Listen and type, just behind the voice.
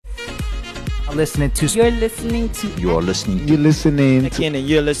listening to. You're listening to. You're listening. You're listening to. Again, and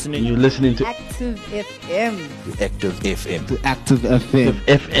you're listening. You're listening to Active FM. Active FM. To Active FM.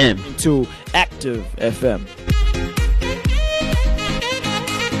 FM. To Active FM.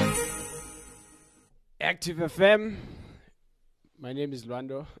 Active FM. My name is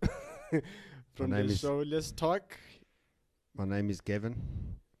Lwando. From the show Let's Talk. My name is Gavin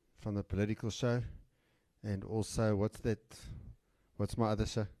from the Political Show. And also, what's my other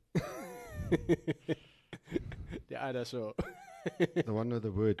show? The other show. The one with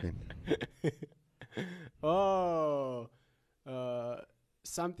the word, man.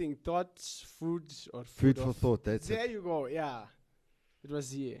 Something thoughts, food, or food for thought. That's there. it. You go. Yeah, it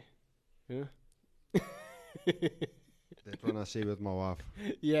was here. Yeah. That one I share with my wife.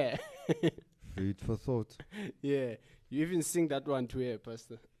 Yeah. Food for thought. Yeah, you even sing that one to her,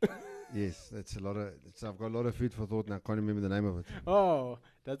 Pastor. Yes, that's a lot of. I've got a lot of food for thought, and I can't remember the name of it. Oh,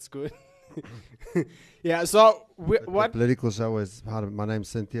 that's good. Yeah. So what? The Political Show is. My name's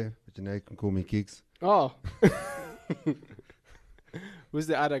Cynthia, but you know you can call me Gigs. Oh. Who's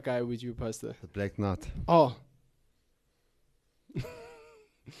the other guy with you, Pastor? The Black Knight. Oh.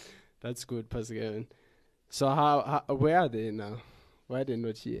 That's good, Pastor Gavin. So how where are they now? Why are they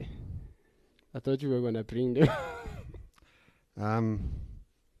not here? I thought you were gonna bring them. I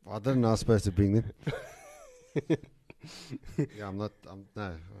didn't know I was supposed to bring them. Yeah, I'm not.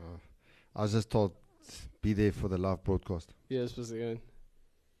 No. I was just told be there for the live broadcast. Yes, Pastor Gavin.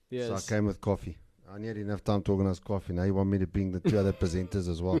 Yes. So I came with coffee. I only had enough time to organize coffee. Now you want me to bring the two other presenters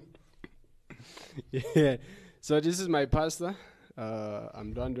as well. Yeah. So this is my pastor.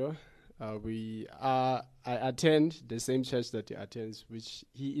 I'm Lwando. I attend the same church that he attends, which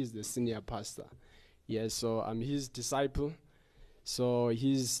he is the senior pastor. Yes, so I'm his disciple. So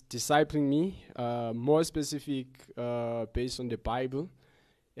he's discipling me, more specific, based on the Bible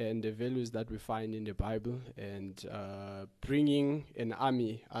and the values that we find in the Bible, and bringing an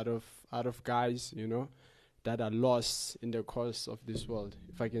army out of guys, you know, that are lost in the course of this world,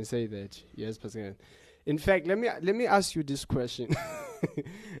 if I can say that. Yes, Pastor. In fact, let me ask you this question.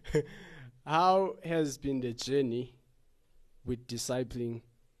 How has been the journey with discipling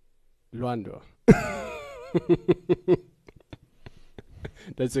Lwando?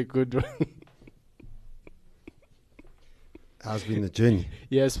 That's a good one. How's been the journey?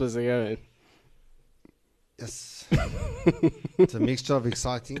 Yes, Pastor Gavin. Yes. It's a mixture of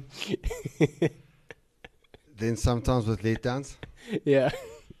exciting. Then sometimes with letdowns. Yeah.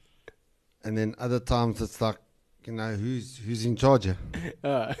 And then other times it's like, you know, who's in charge here?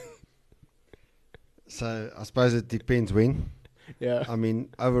 So I suppose it depends when. Yeah. I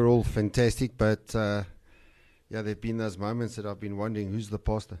mean, overall fantastic, but yeah, there've been those moments that I've been wondering who's the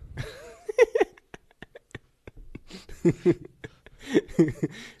pastor.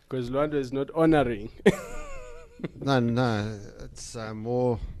 Because Lwando is not honoring. No, it's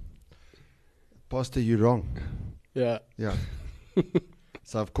more, pastor, you're wrong. Yeah. Yeah.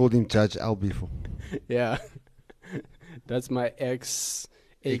 So I've called him Judge Al before. Yeah. That's my ex,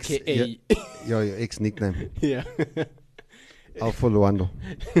 AKA. Your ex nickname. Yeah. Alpha Lwando.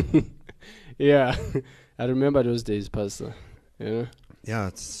 Yeah. I remember those days, Pastor. You know?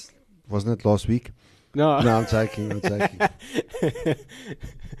 Yeah, wasn't it last week? No. No, I'm joking.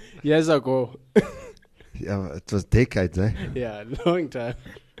 Years ago. Yeah, it was decades, eh? Yeah, long time.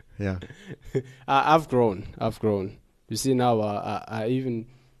 Yeah. I've grown. You see now, I even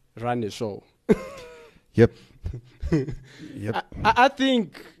run a show. Yep. I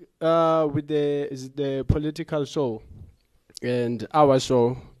think with the political show and our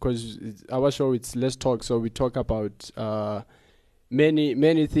show, because our show it's Let's Talk, so we talk about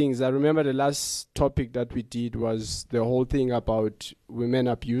many things. I remember the last topic that we did was the whole thing about women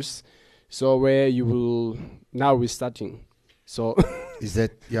abuse. So where you will now we're starting. So is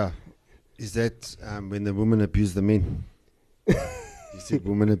that when the women abuse the men? You said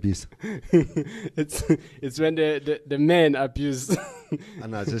women abuse. It's when the men abuse.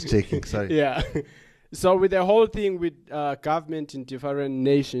 No, just checking. Sorry. Yeah. So with the whole thing with government in different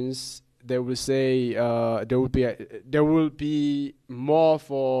nations, they will say there will be more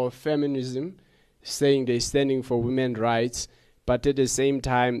for feminism, saying they're standing for women's rights, but at the same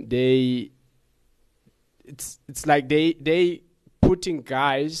time it's like they putting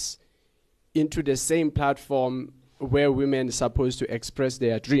guys into the same platform where women are supposed to express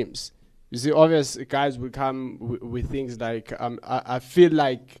their dreams. You see, obviously, guys will come with things like, I feel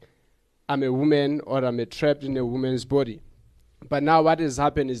like I'm a woman or I'm trapped in a woman's body. But now what has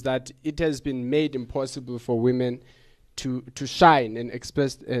happened is that it has been made impossible for women to shine and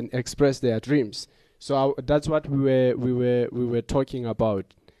express their dreams. So that's what we were talking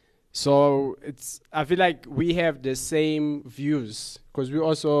about. So I feel like we have the same views because we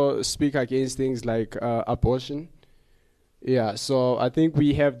also speak against things like abortion. Yeah, so I think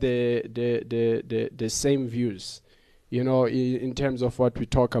we have the same views, in terms of what we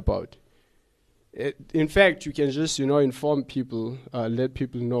talk about. In fact, you can just, inform people, let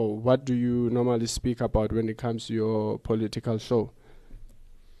people know, what do you normally speak about when it comes to your political show?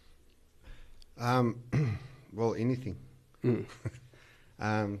 Well, anything. Mm.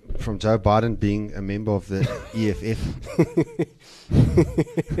 From Joe Biden being a member of the EFF.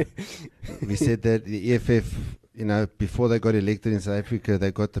 We said that the EFF, before they got elected in South Africa,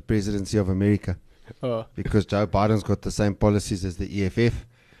 they got the presidency of America. Because Joe Biden's got the same policies as the EFF.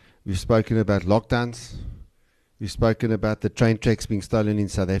 We've spoken about lockdowns. We've spoken about the train tracks being stolen in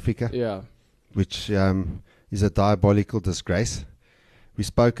South Africa. Yeah. Which is a diabolical disgrace. We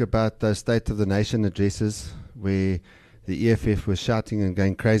spoke about the State of the Nation addresses where the EFF was shouting and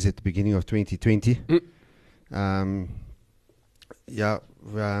going crazy at the beginning of 2020. I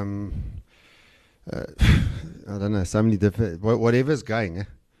don't know, so many different, whatever's going,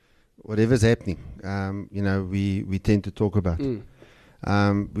 whatever's happening, we tend to talk about.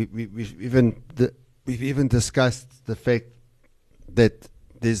 We've even discussed the fact that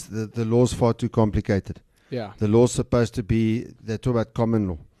there's the law's far too complicated. Yeah. The law's supposed to be, they talk about common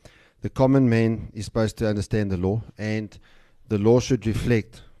law. The common man is supposed to understand the law, and the law should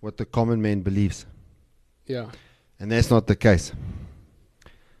reflect what the common man believes. Yeah. And that's not the case.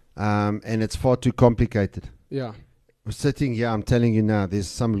 And it's far too complicated. Yeah. We're sitting here, I'm telling you now, there's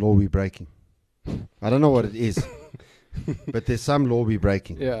some law we're breaking. I don't know what it is, but there's some law we're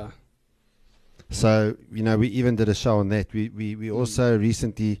breaking. Yeah. So, we even did a show on that. We also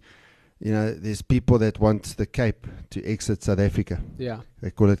recently, there's people that want the Cape to exit South Africa. Yeah.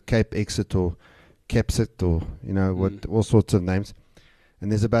 They call it Cape Exit or Capsit or, what all sorts of names. And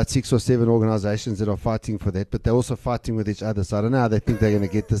there's about 6 or 7 organizations that are fighting for that, but they're also fighting with each other. So I don't know how they think they're going to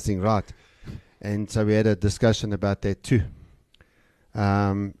get this thing right. And so we had a discussion about that too.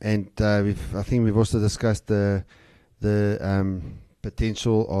 I think we've also discussed the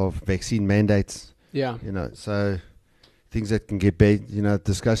potential of vaccine mandates. Yeah. So things that can get banned,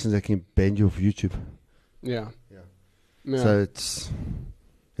 discussions that can ban you off YouTube. Yeah. Yeah. So it's,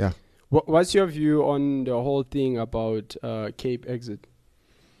 yeah. What's your view on the whole thing about Cape Exit?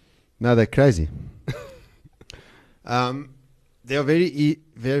 No, they're crazy. They are very,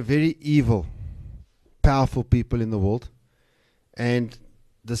 very evil, powerful people in the world. And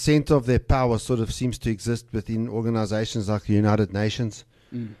the center of their power sort of seems to exist within organizations like the United Nations,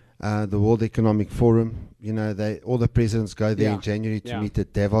 the World Economic Forum. All the presidents go there in January to meet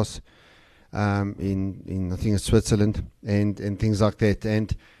at Davos, in I think it's Switzerland, and things like that.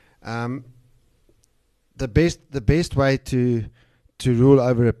 And the best way to rule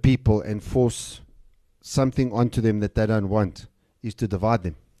over a people and force something onto them that they don't want is to divide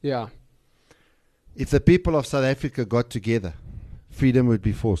them. Yeah. If the people of South Africa got together, freedom would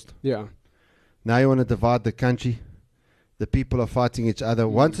be forced. Yeah. Now you want to divide the country. The people are fighting each other.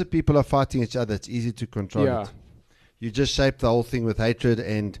 Once the people are fighting each other, it's easy to control it. You just shape the whole thing with hatred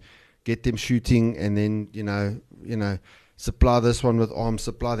and get them shooting, and then supply this one with arms,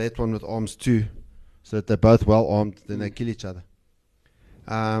 supply that one with arms too, so that they're both well armed. Then they kill each other.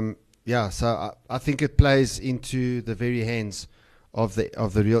 So I think it plays into the very hands of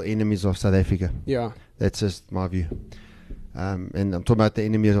the real enemies of South Africa. Yeah. That's just my view. And I'm talking about the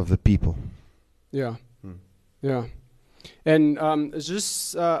enemies of the people. Yeah. Yeah. And it's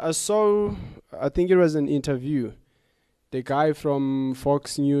just I saw, I think it was an interview. The guy from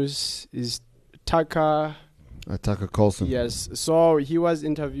Fox News is Tucker Carlson. Yes. So he was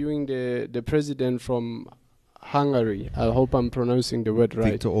interviewing the president from Hungary. I hope I'm pronouncing the word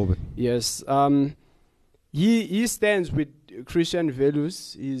right. Viktor Orban. Yes. He stands with Christian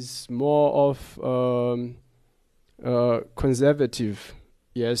values. He's more of conservative.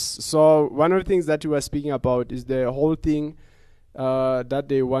 Yes. So one of the things that you were speaking about is the whole thing that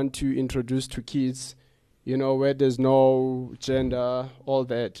they want to introduce to kids, where there's no gender, all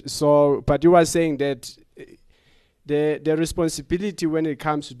that. So, but you were saying that the responsibility when it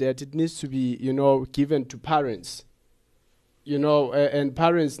comes to that, it needs to be, given to parents. And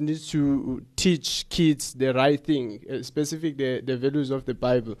parents need to teach kids the right thing, specifically the values of the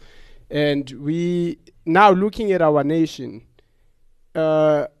Bible. And we now looking at our nation,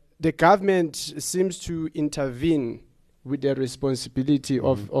 the government seems to intervene with the responsibility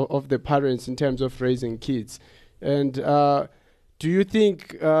of the parents in terms of raising kids. And do you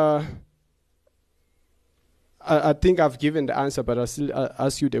think, I think I've given the answer, but I'll still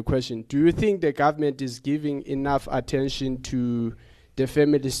ask you the question. Do you think the government is giving enough attention to the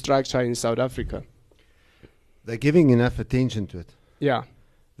family structure in South Africa. They're giving enough attention to it. Yeah,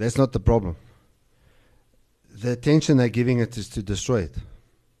 That's not the problem. The attention they're giving it is to destroy it.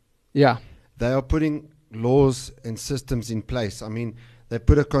 yeah, They are putting laws and systems in place. I mean, they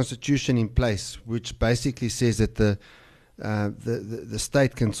put a constitution in place which basically says that the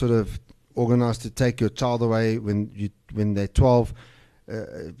state can sort of organize to take your child away when they're 12.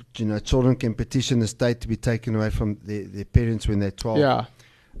 Children can petition the state to be taken away from their parents when they're 12. yeah,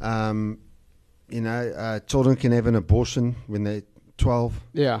 Children can have an abortion when they're 12.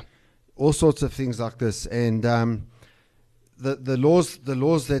 yeah, All sorts of things like this. And the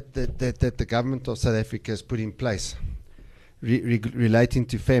laws that the government of South Africa has put in place relating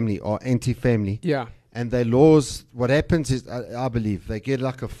to family are anti-family. yeah, And their laws, what happens is, I believe, they get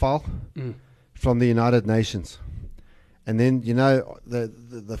like a file from the United Nations. And then,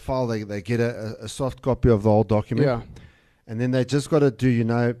 the file, they get a soft copy of the whole document. yeah, And then they just got to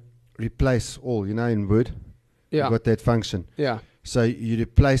do, replace all, in Word. yeah, You've got that function. yeah, So you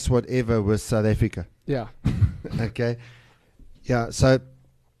replace whatever with South Africa. yeah, Okay? Yeah, so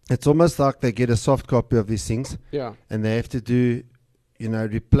it's almost like they get a soft copy of these things. yeah, And they have to do,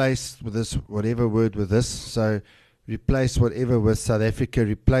 replace with this, whatever word with this. So replace whatever with South Africa,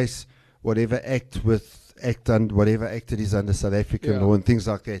 replace whatever act with whatever act it is under South African Yeah. law and things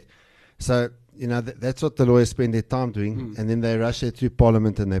like that. So, that's what the lawyers spend their time doing. And then they rush it through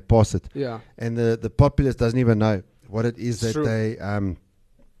Parliament and they pass it. yeah, And the populace doesn't even know what it is It's that true. they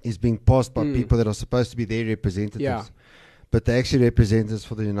is being passed by people that are supposed to be their representatives. Yeah. But they're actually representatives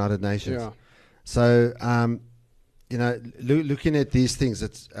for the United Nations. yeah, So, looking at these things,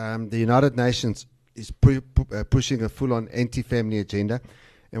 it's the United Nations is pushing a full-on anti-family agenda.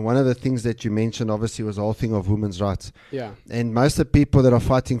 And one of the things that you mentioned, obviously, was the whole thing of women's rights. yeah, And most of the people that are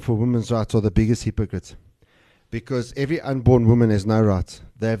fighting for women's rights are the biggest hypocrites. Because every unborn woman has no rights.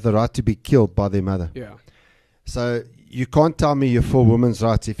 They have the right to be killed by their mother. yeah, So you can't tell me you're for women's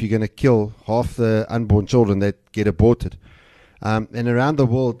rights if you're going to kill half the unborn children that get aborted. And around the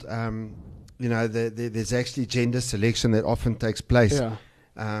world, there's actually gender selection that often takes place.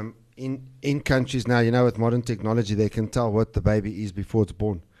 yeah, In countries now, with modern technology, they can tell what the baby is before it's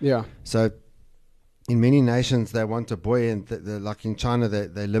born. yeah, So in many nations, they want a boy, and like in China,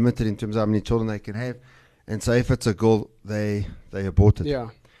 they're limited in terms of how many children they can have. And so if it's a girl, they abort it. yeah,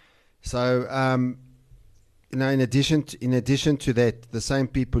 So, in addition to that, the same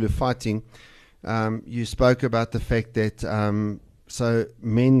people who are fighting, you spoke about the fact that so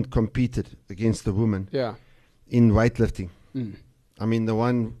men competed against the women yeah, in weightlifting. mm. I mean, the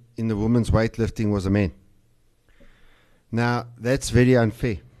one in the women's weightlifting was a man. Now, that's very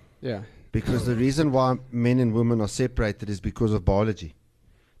unfair, yeah, because the reason why men and women are separated is because of biology.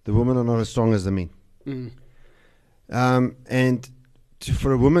 The women are not as strong as the men. mm. And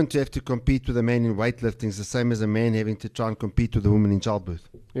for a woman to have to compete with a man in weightlifting is the same as a man having to try and compete with a woman in childbirth.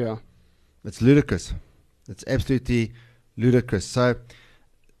 yeah, It's ludicrous. It's absolutely ludicrous. So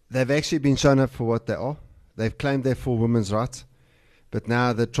they've actually been shown up for what they are. They've claimed they're for women's rights, but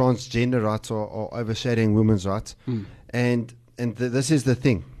now the transgender rights are overshadowing women's rights. And this is the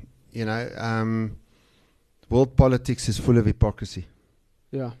thing, world politics is full of hypocrisy.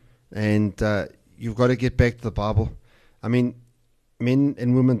 yeah, And you've got to get back to the Bible. I mean, men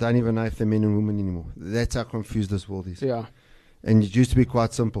and women don't even know if they're men and women anymore. That's how confused this world is. yeah, And it used to be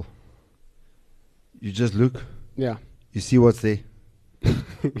quite simple. You just look, yeah, you see what's there.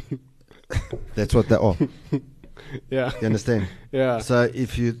 That's what they are. yeah, You understand? yeah, So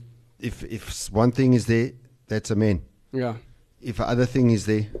if one thing is there, that's a man. yeah, If the other thing is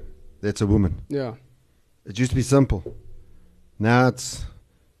there, that's a woman. yeah, It used to be simple. Now it's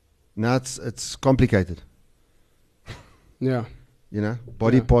complicated. yeah,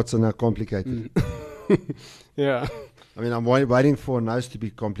 Body Yeah. parts are now complicated. yeah, I mean, I'm waiting for a nose to be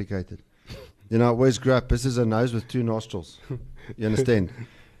complicated. I always grew up, this is a nose with two nostrils. You understand?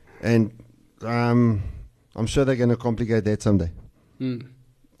 And I'm sure they're going to complicate that someday. mm.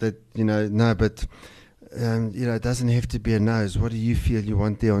 That, no, but, it doesn't have to be a nose. What do you feel you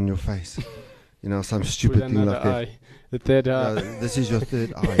want there on your face? Some Put stupid thing another like that. eye, the third eye. This is your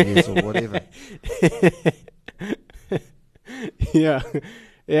third eye, yes, or whatever. Yeah,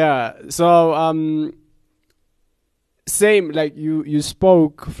 yeah. So same like you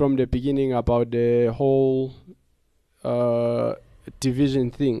spoke from the beginning about the whole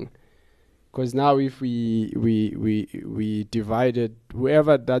division thing, because now if we divided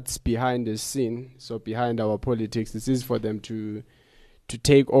whoever that's behind the scene, so behind our politics, this is for them to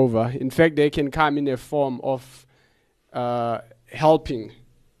take over. In fact, they can come in a form of helping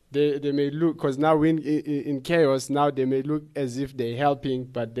they may look, because now in chaos, now they may look as if they're helping,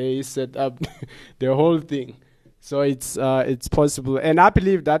 but they set up the whole thing. So it's possible. And I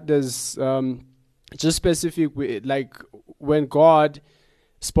believe that there's just specific, like when God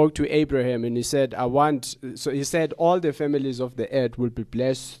spoke to Abraham and he said, he said, all the families of the earth will be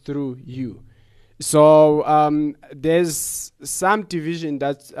blessed through you. So there's some division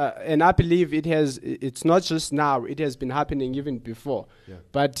and I believe it's not just now, it has been happening even before. Yeah.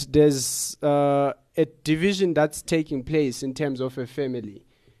 But there's a division that's taking place in terms of a family.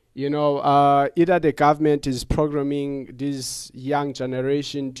 Either the government is programming this young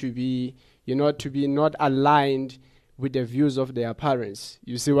generation to be not aligned with the views of their parents.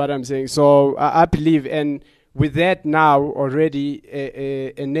 You see what I'm saying? So I believe, and with that now already,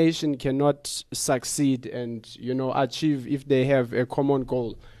 a nation cannot succeed and achieve if they have a common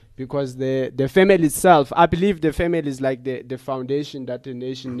goal, because the family itself, I believe the family is like the foundation that the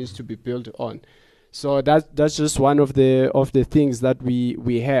nation needs to be built on. So that's just one of the things that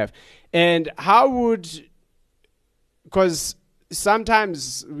we have. And because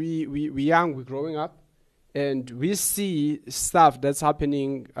sometimes we young, we're growing up, and we see stuff that's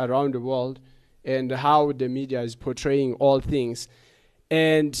happening around the world and how the media is portraying all things.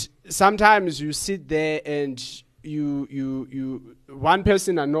 And sometimes you sit there and you one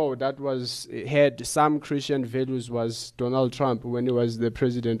person I know that had some Christian values was Donald Trump when he was the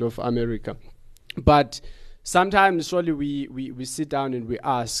president of America. But sometimes surely we sit down and we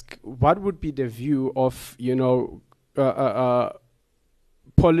ask, what would be the view of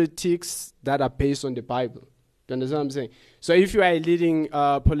politics that are based on the Bible? Do you understand what I'm saying? So if you are a leading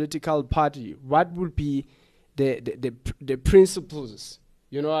political party, what would be the principles,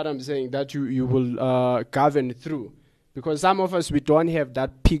 you know what I'm saying, that you will govern through? Because some of us, we don't have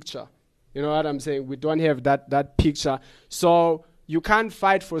that picture. You know what I'm saying? We don't have that picture. So you can't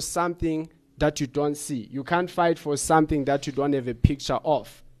fight for something that you don't see. You can't fight for something that you don't have a picture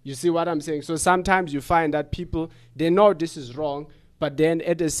of. You see what I'm saying? So sometimes you find that people, they know this is wrong, but then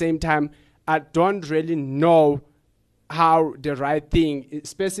at the same time, I don't really know how the right thing is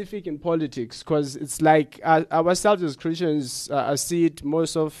specific in politics, because it's like ourselves as Christians, I see it,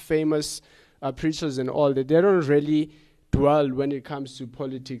 most of famous preachers and all that, they don't really dwell when it comes to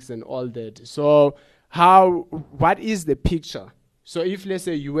politics and all that. So what is the picture? So if, let's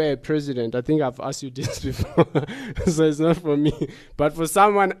say, you were a president, I think I've asked you this before, so it's not for me, but for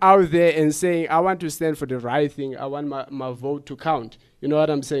someone out there and saying, I want to stand for the right thing, I want my vote to count. You know what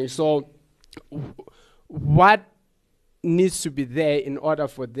I'm saying? So what needs to be there in order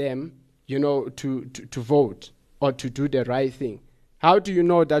for them, to vote or to do the right thing? How do you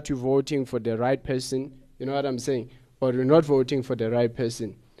know that you're voting for the right person? You know what I'm saying? Or you're not voting for the right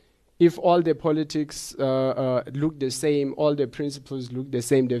person? If all the politics look the same, all the principles look the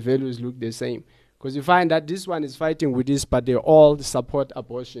same, the values look the same. Because you find that this one is fighting with this, but they all support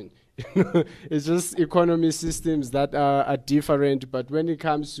abortion. It's just economy systems that are different. But when it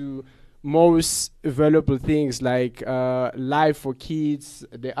comes to most valuable things like life for kids,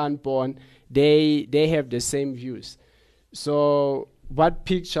 the unborn, they have the same views. So what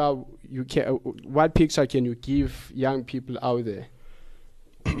picture can you give young people out there?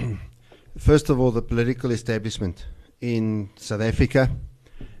 First of all, the political establishment in South Africa,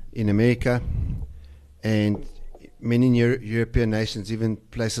 in America, and many European nations, even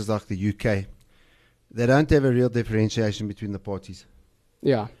places like the UK, they don't have a real differentiation between the parties.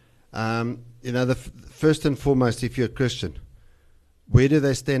 Yeah. First and foremost, if you're a Christian, where do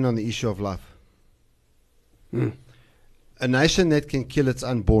they stand on the issue of life? A nation that can kill its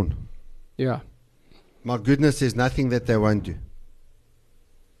unborn. Yeah. My goodness, there's nothing that they won't do.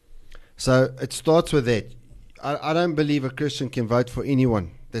 So it starts with that. I don't believe a Christian can vote for anyone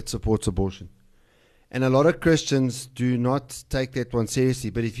that supports abortion. And a lot of Christians do not take that one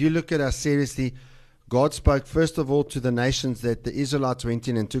seriously. But if you look at how seriously God spoke, first of all, to the nations that the Israelites went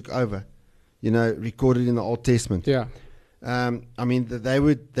in and took over, recorded in the Old Testament. Yeah. They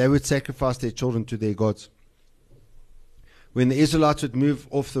would sacrifice their children to their gods. When the Israelites would move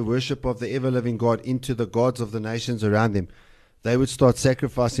off the worship of the ever-living God into the gods of the nations around them, they would start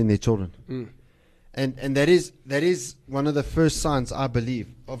sacrificing their children. And that is one of the first signs, I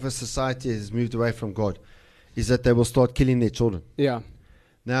believe, of a society that has moved away from God, is that they will start killing their children. Yeah.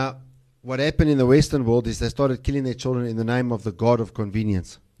 Now, what happened in the Western world is they started killing their children in the name of the God of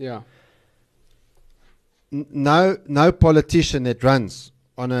convenience. Yeah. No politician that runs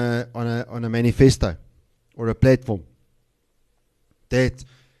on a manifesto or a platform that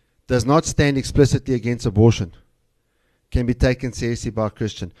does not stand explicitly against abortion can be taken seriously by a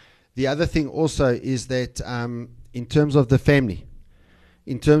Christian. The other thing also is that in terms of the family,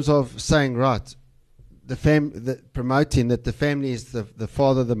 in terms of saying, right, promoting that the family is the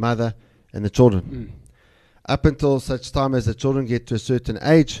father, the mother, and the children. Up until such time as the children get to a certain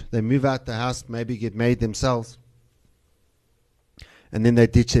age, they move out the house, maybe get married themselves, and then they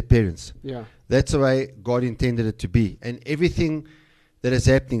ditch their parents. Yeah. That's the way God intended it to be. And everything that is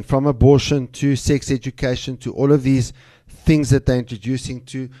happening, from abortion to sex education to all of these things that they're introducing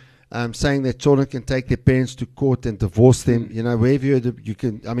to saying that children can take their parents to court and divorce them. You know, wherever you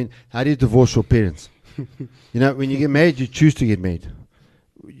can. I mean, how do you divorce your parents? You know, when you get married, you choose to get married.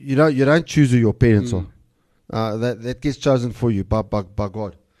 You don't choose who your parents are. That gets chosen for you by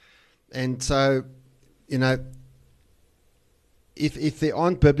God. And so, you know, if there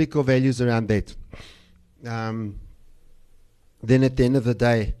aren't biblical values around that, then at the end of the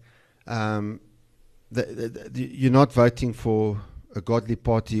day, you're not voting for a godly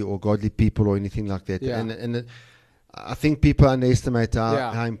party or godly people or anything like that. Yeah. And I think people underestimate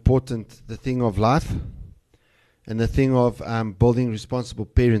how important the thing of life and the thing of building responsible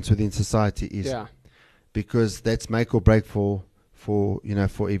parents within society is. Yeah. Because that's make or break for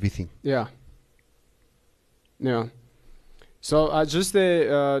everything. Yeah. Yeah. So just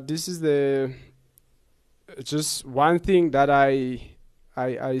this is just one thing that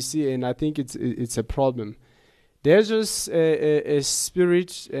I see, and I think it's a problem. There's just a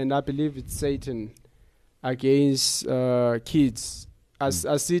spirit, and I believe it's Satan, against kids. I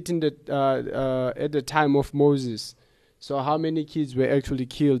see it at the time of Moses. So how many kids were actually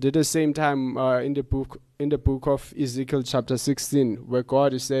killed? At the same time, in the book of Ezekiel chapter 16, where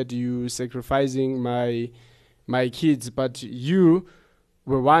God said, "You sacrificing my kids, but you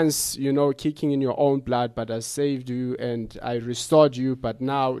were once, kicking in your own blood, but I saved you and I restored you. But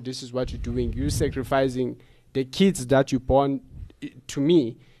now this is what you're doing. You're sacrificing the kids that you born to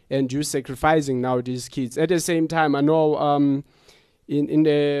me, and you're sacrificing now these kids." At the same time, I know in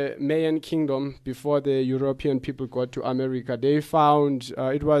the Mayan kingdom, before the European people got to America, they found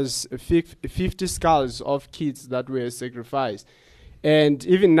it was 50 skulls of kids that were sacrificed. And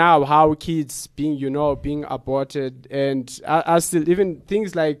even now, how kids being aborted, and are still even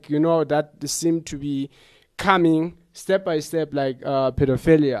things like, that seem to be coming step by step, like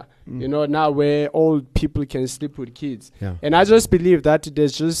pedophilia, now where old people can sleep with kids. Yeah. And I just believe that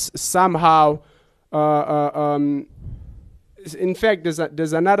there's just somehow, in fact,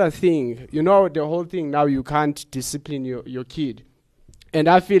 there's another thing, the whole thing now, you can't discipline your kid. And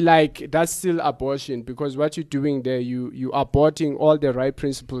I feel like that's still abortion, because what you're doing there, you aborting all the right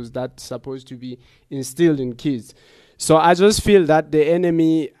principles that's supposed to be instilled in kids. So I just feel that the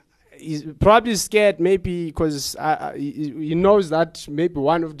enemy is probably scared, maybe because he knows that maybe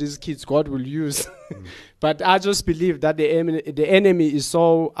one of these kids God will use. But I just believe that the enemy is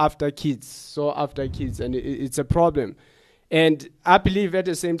so after kids, and it's a problem. And I believe at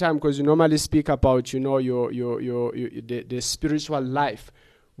the same time, because you normally speak about, the spiritual life,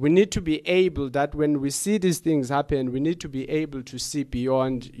 we need to be able that when we see these things happen, we need to be able to see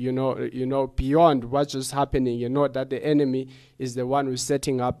beyond, beyond what's just happening, that the enemy is the one who's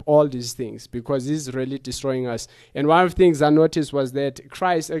setting up all these things, because he's really destroying us. And one of the things I noticed was that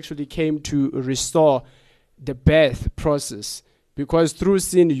Christ actually came to restore the birth process. Because through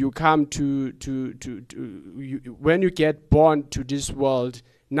sin, you come when you get born to this world,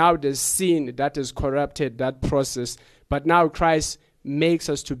 now there's sin that has corrupted that process. But now Christ makes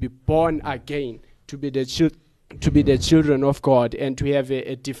us to be born again, to be the children of God, and to have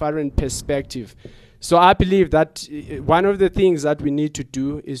a different perspective. So I believe that one of the things that we need to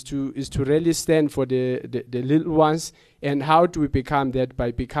do is to really stand for the little ones. And how do we become that?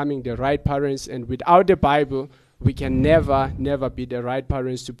 By becoming the right parents. And without the Bible, we can never be the right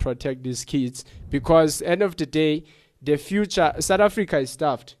parents to protect these kids, because end of the day, the future, South Africa is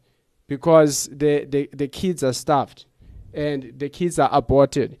starved because the kids are starved and the kids are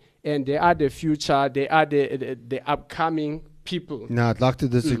aborted, and they are the future, they are the upcoming people. No, I'd like to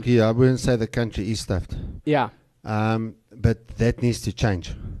disagree. I wouldn't say the country is stuffed. Yeah. But that needs to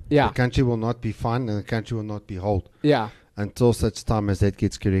change. Yeah. The country will not be fine, and the country will not be whole. Yeah. Until such time as that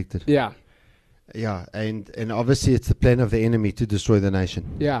gets corrected. Yeah. Yeah, and obviously it's the plan of the enemy to destroy the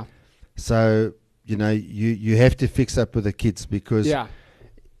nation. Yeah. So, you have to fix up with the kids, because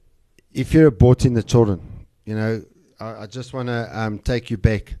if you're aborting the children, I just want to take you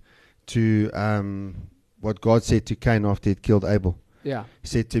back to what God said to Cain after he'd killed Abel. Yeah. He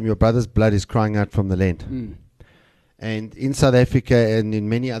said to him, "Your brother's blood is crying out from the land." And in South Africa and in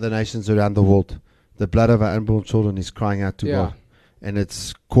many other nations around the world, the blood of our unborn children is crying out to God, and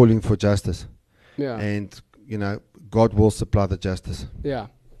it's calling for justice. Yeah. And, God will supply the justice. Yeah.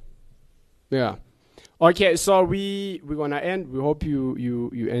 Yeah. Okay, so we're gonna end. We hope you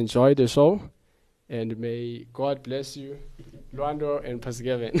enjoy the show, and may God bless you, Luando and Pastor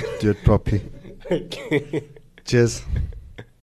Kevin. Do it properly. Okay. Cheers.